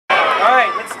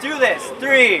Alright, let's do this.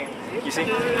 3,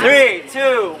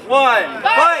 2, 1,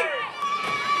 fight!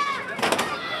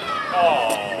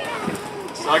 Oh.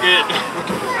 Suck it.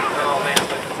 Oh man.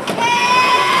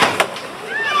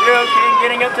 Gyro King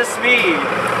getting up to speed.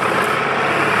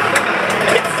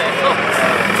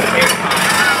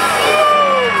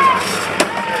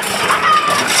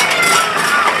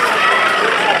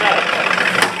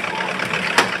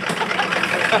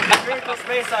 Critical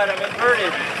space item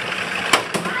inverted.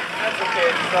 That's okay.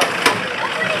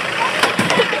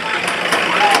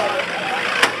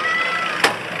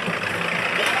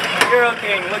 Gyro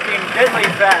King looking deadly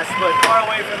fast, but far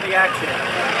away from the action.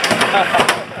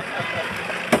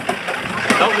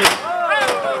 Help me.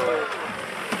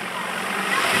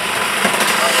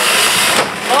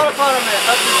 Slotapotamus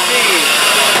up to speed.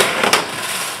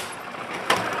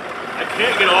 I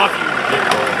can't get off you, big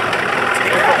boy.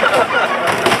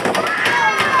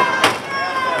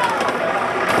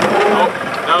 Oh,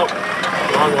 no.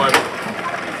 Wrong one.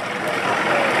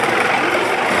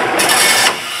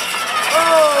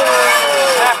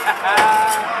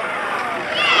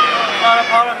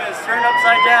 Slotapotamus turned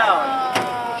upside down.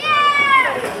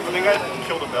 I think I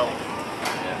killed a bell.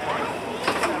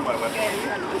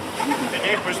 They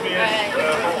can't push me in.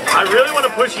 I really want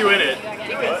to push you in it.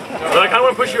 But I kind of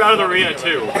want to push you out of the arena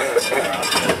too.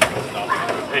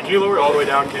 Hey, can you lower it all the way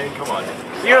down, Kane? Come on.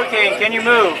 Gyro King, can you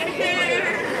move?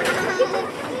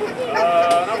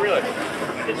 Not really.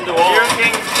 Into the wall. Gyro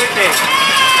King switching.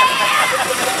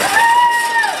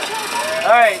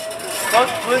 Alright,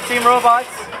 both blue team robots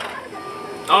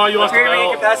Oh, you lost the appear to be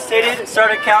bell. incapacitated.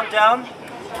 Start a countdown.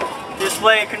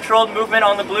 Display controlled movement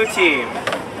on the blue team.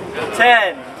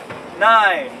 10,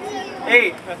 9,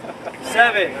 8,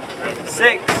 7,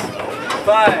 6,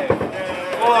 5, 4.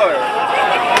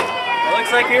 It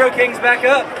looks like Gyro King's back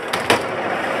up.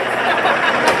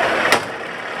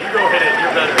 You go hit it.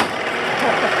 You're better.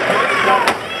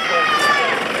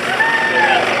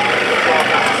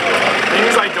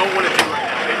 Things I don't want to do right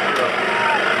now. Hit Gyro.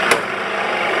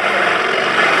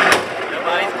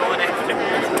 Nobody's going after him.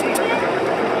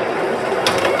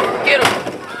 Get him.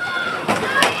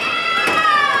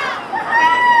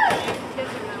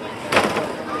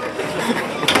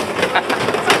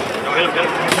 No, hit him, hit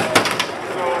him.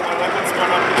 So my weapon's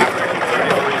gone up after him.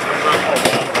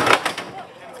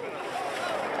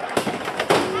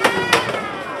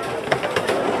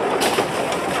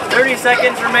 30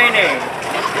 seconds remaining.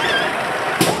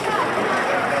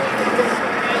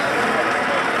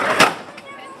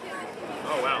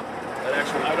 Oh, wow. That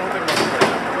actually... I don't think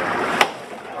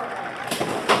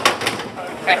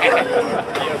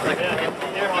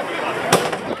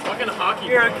fucking hockey.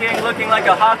 Gyro King looking like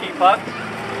a hockey puck.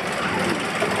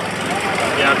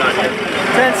 Yeah, I'm not here.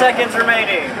 10 seconds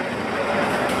remaining.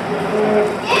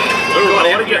 Ooh, I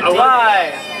want to get... 5,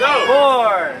 No!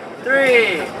 4,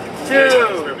 3,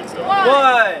 2,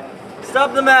 1.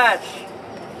 Stop the match.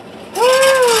 Woo!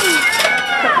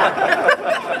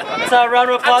 Let's have a round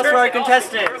of applause for our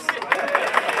contestants.